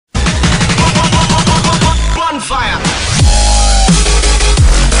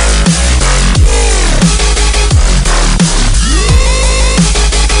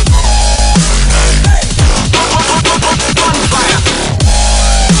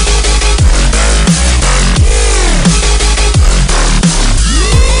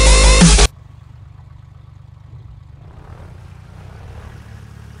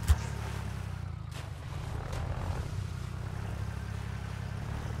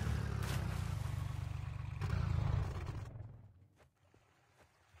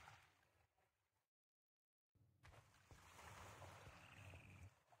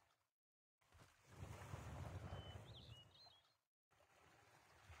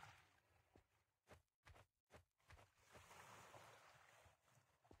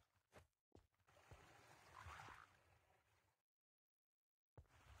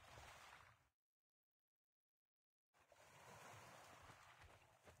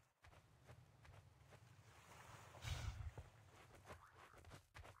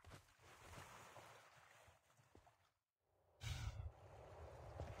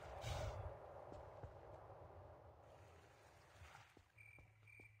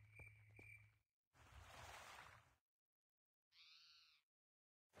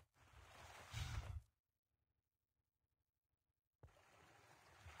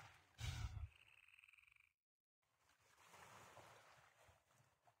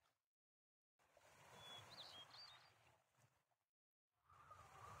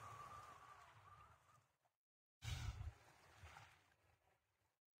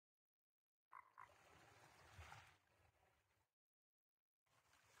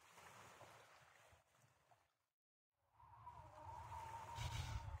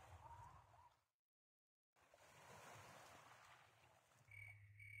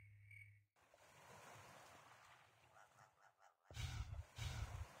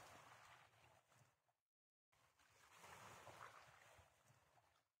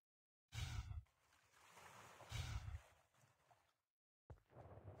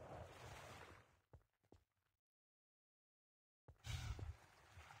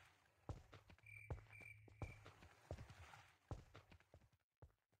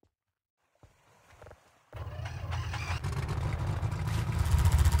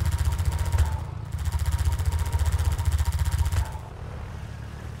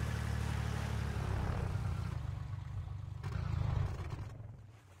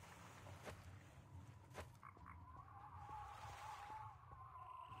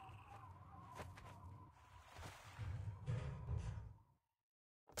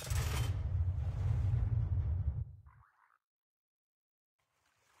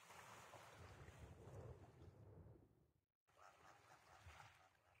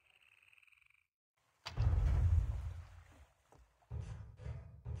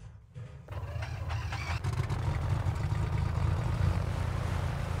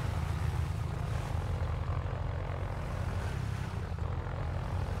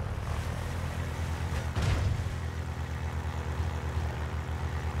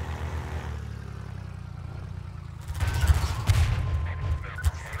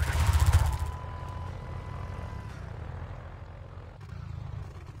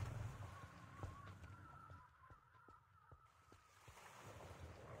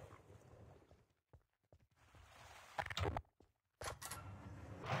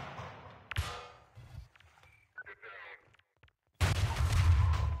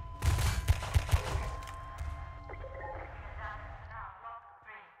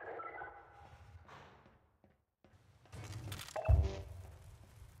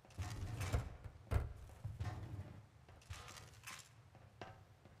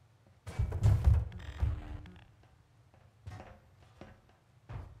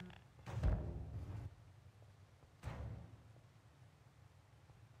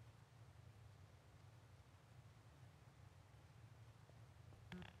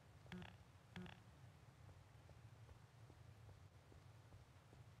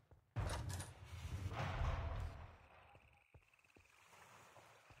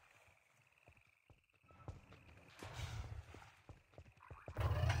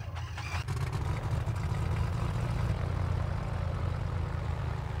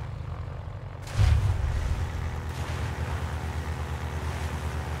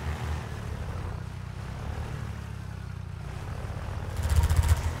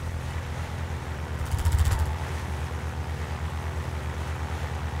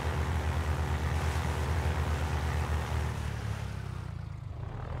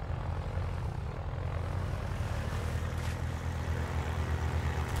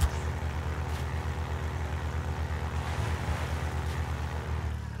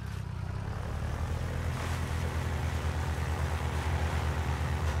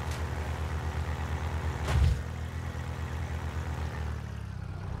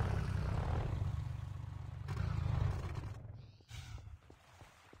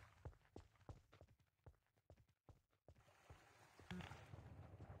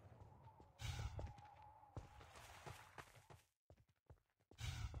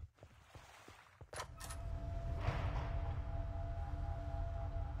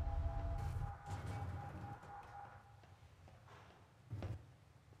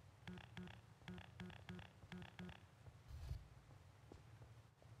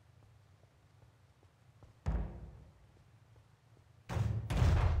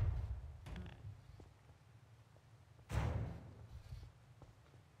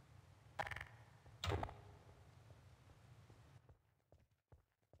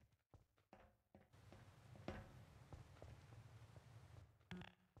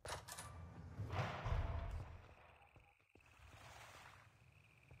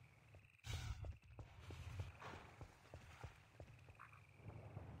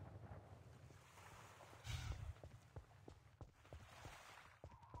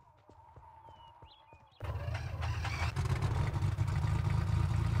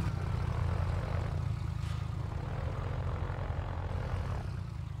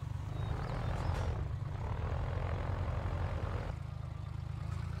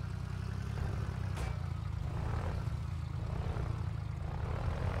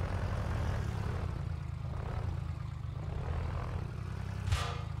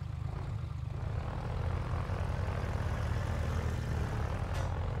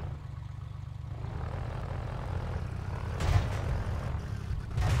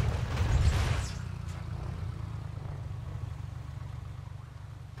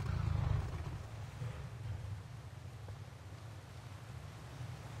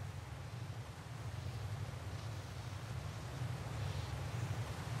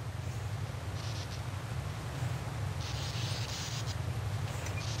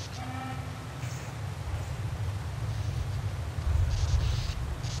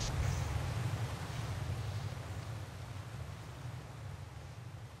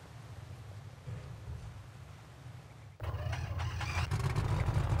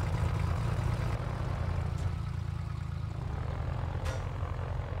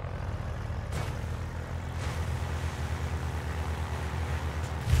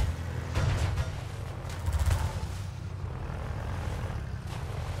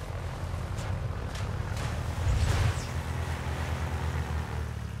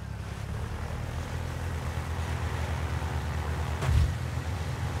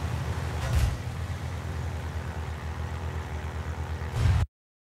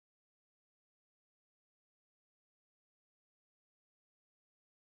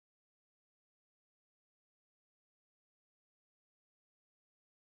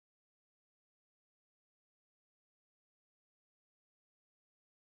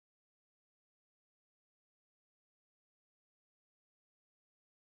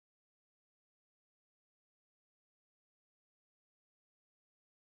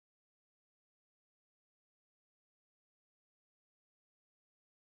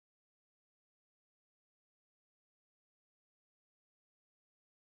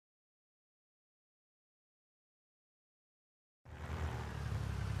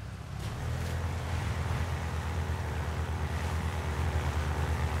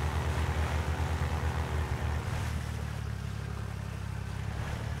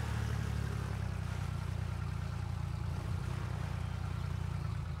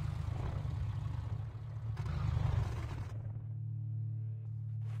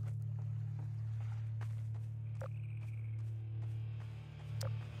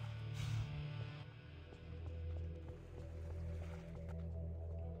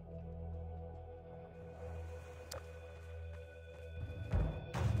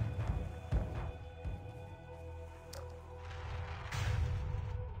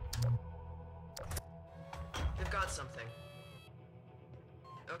got something.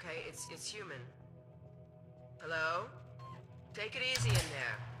 Okay, it's human. Hello? Take it easy in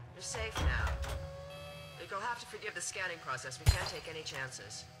there. You're safe now. You'll have to forgive the scanning process. We can't take any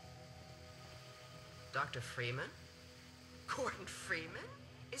chances. Dr. Freeman? Gordon Freeman?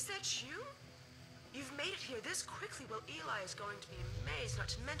 Is that you? You've made it here this quickly. Well, Eli is going to be amazed, not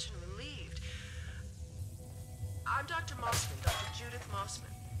to mention relieved. I'm Dr. Mossman, Dr. Judith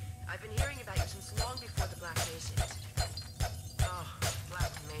Mossman. I've been hearing about you since long before the Black Mesa incident. Oh,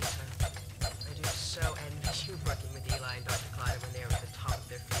 Black Mesa. I do so envy you working with Eli and Dr. Kleider when they were at the top of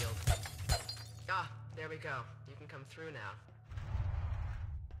their field. Ah, there we go. You can come through now.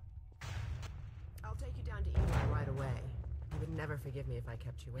 I'll take you down to Eli right away. You would never forgive me if I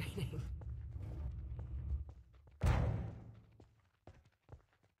kept you waiting.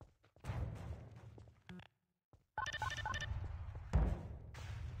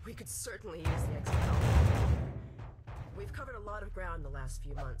 We could certainly use the extra help. We've covered a lot of ground in the last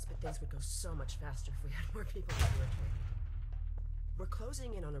few months, but things would go so much faster if we had more people to do it with. We're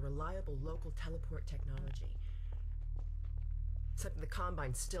closing in on a reliable local teleport technology. Something the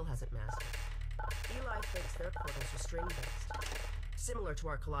Combine still hasn't mastered. Eli thinks their portals are string-based, similar to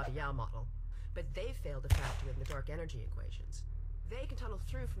our Calabi-Yau model, but they failed to factor in the dark energy equations. They can tunnel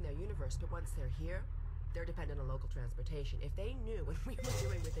through from their universe, but once they're here, they're dependent on local transportation. If they knew what we were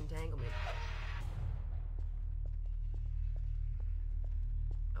doing with entanglement...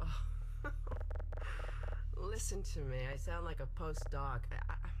 Oh. Listen to me. I sound like a postdoc.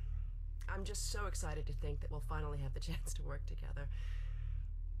 I'm just so excited to think that we'll finally have the chance to work together.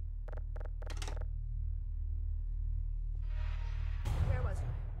 Where was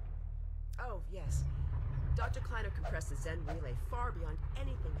I? Oh, yes. Dr. Kleiner compressed the Zen relay far beyond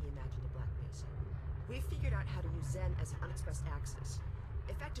anything he imagined at Black Mesa. We've figured out how to use Zen as an unexpressed axis,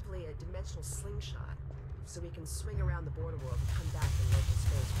 effectively a dimensional slingshot, so we can swing around the border world and come back in local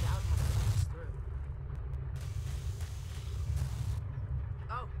space without having to pass through.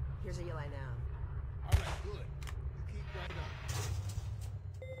 Oh, here's Eli now. All right, good. You keep right on.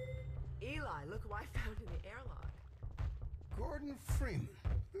 Eli, look who I found in the airlock. Gordon Freeman.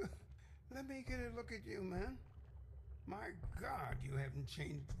 Let me get a look at you, man. My God, you haven't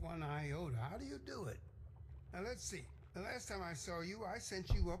changed one iota. How do you do it? Now, let's see. The last time I saw you, I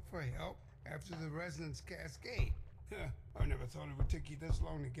sent you up for help after the resonance cascade. I never thought it would take you this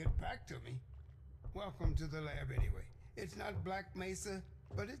long to get back to me. Welcome to the lab, anyway. It's not Black Mesa,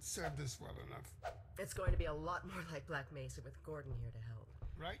 but it served us well enough. It's going to be a lot more like Black Mesa with Gordon here to help.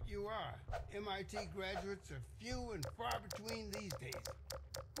 Right you are. MIT graduates are few and far between these days.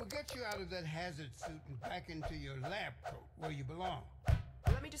 We'll get you out of that hazard suit and back into your lab coat where you belong.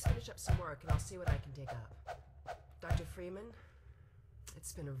 Let me just finish up some work and I'll see what I can dig up. Dr. Freeman,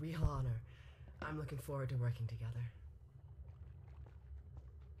 it's been a real honor. I'm looking forward to working together.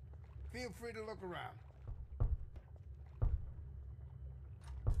 Feel free to look around.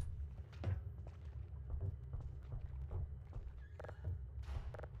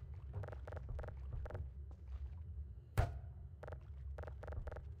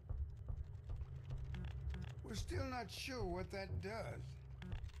 We're still not sure what that does.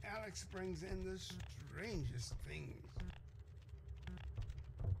 Alex brings in the strangest things.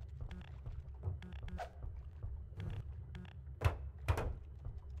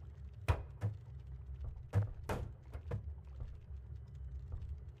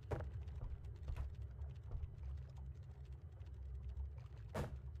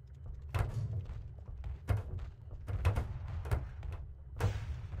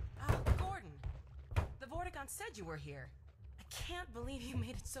 Vortigaunt said you were here. I can't believe you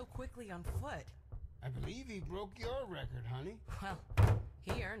made it so quickly on foot. I believe he broke your record, honey. Well,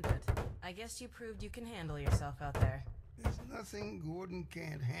 he earned it. I guess you proved you can handle yourself out there. There's nothing Gordon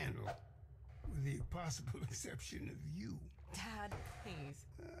can't handle, with the possible exception of you. Dad, please.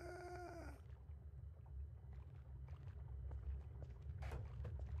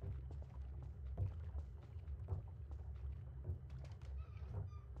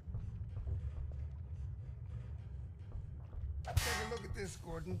 Take a look at this,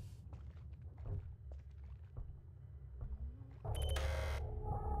 Gordon.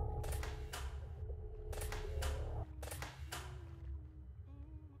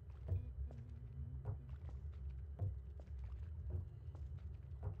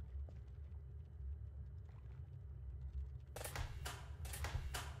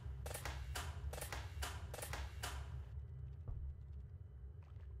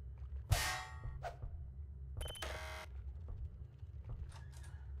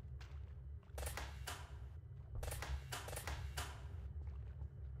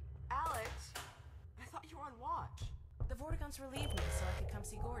 once relieved me so I could come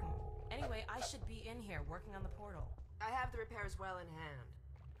see Gordon. Anyway, I should be in here working on the portal. I have the repairs well in hand.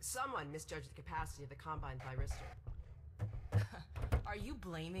 Someone misjudged the capacity of the combine thyristor. Are you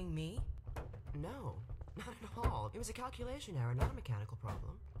blaming me? No, not at all. It was a calculation error, not a mechanical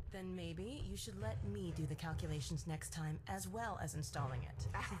problem. Then maybe you should let me do the calculations next time, as well as installing it.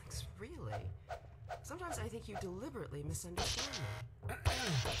 Alex, really? Sometimes I think you deliberately misunderstand me.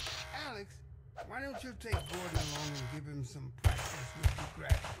 Alex, why don't you take Gordon along and give him some practice with the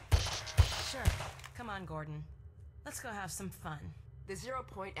gravity? Sure. Come on, Gordon. Let's go have some fun. The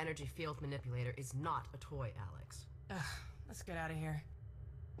zero-point energy field manipulator is not a toy, Alex. Ugh, let's get out of here.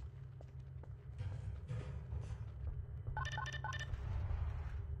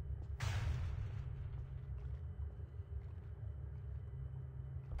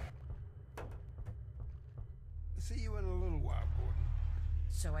 See you in a little while, Gordon.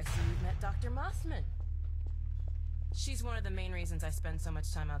 So I see you've met Dr. Mothman. She's one of the main reasons I spend so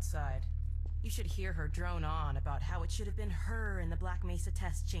much time outside. You should hear her drone on about how it should have been her in the Black Mesa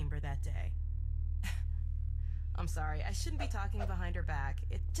test chamber that day. I'm sorry, I shouldn't be talking behind her back.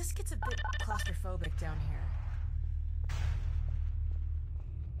 It just gets a bit claustrophobic down here.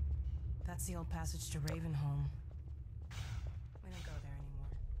 That's the old passage to Ravenholm. We don't go there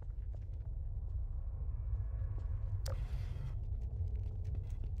anymore.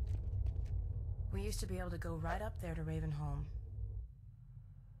 We used to be able to go right up there to Ravenholm.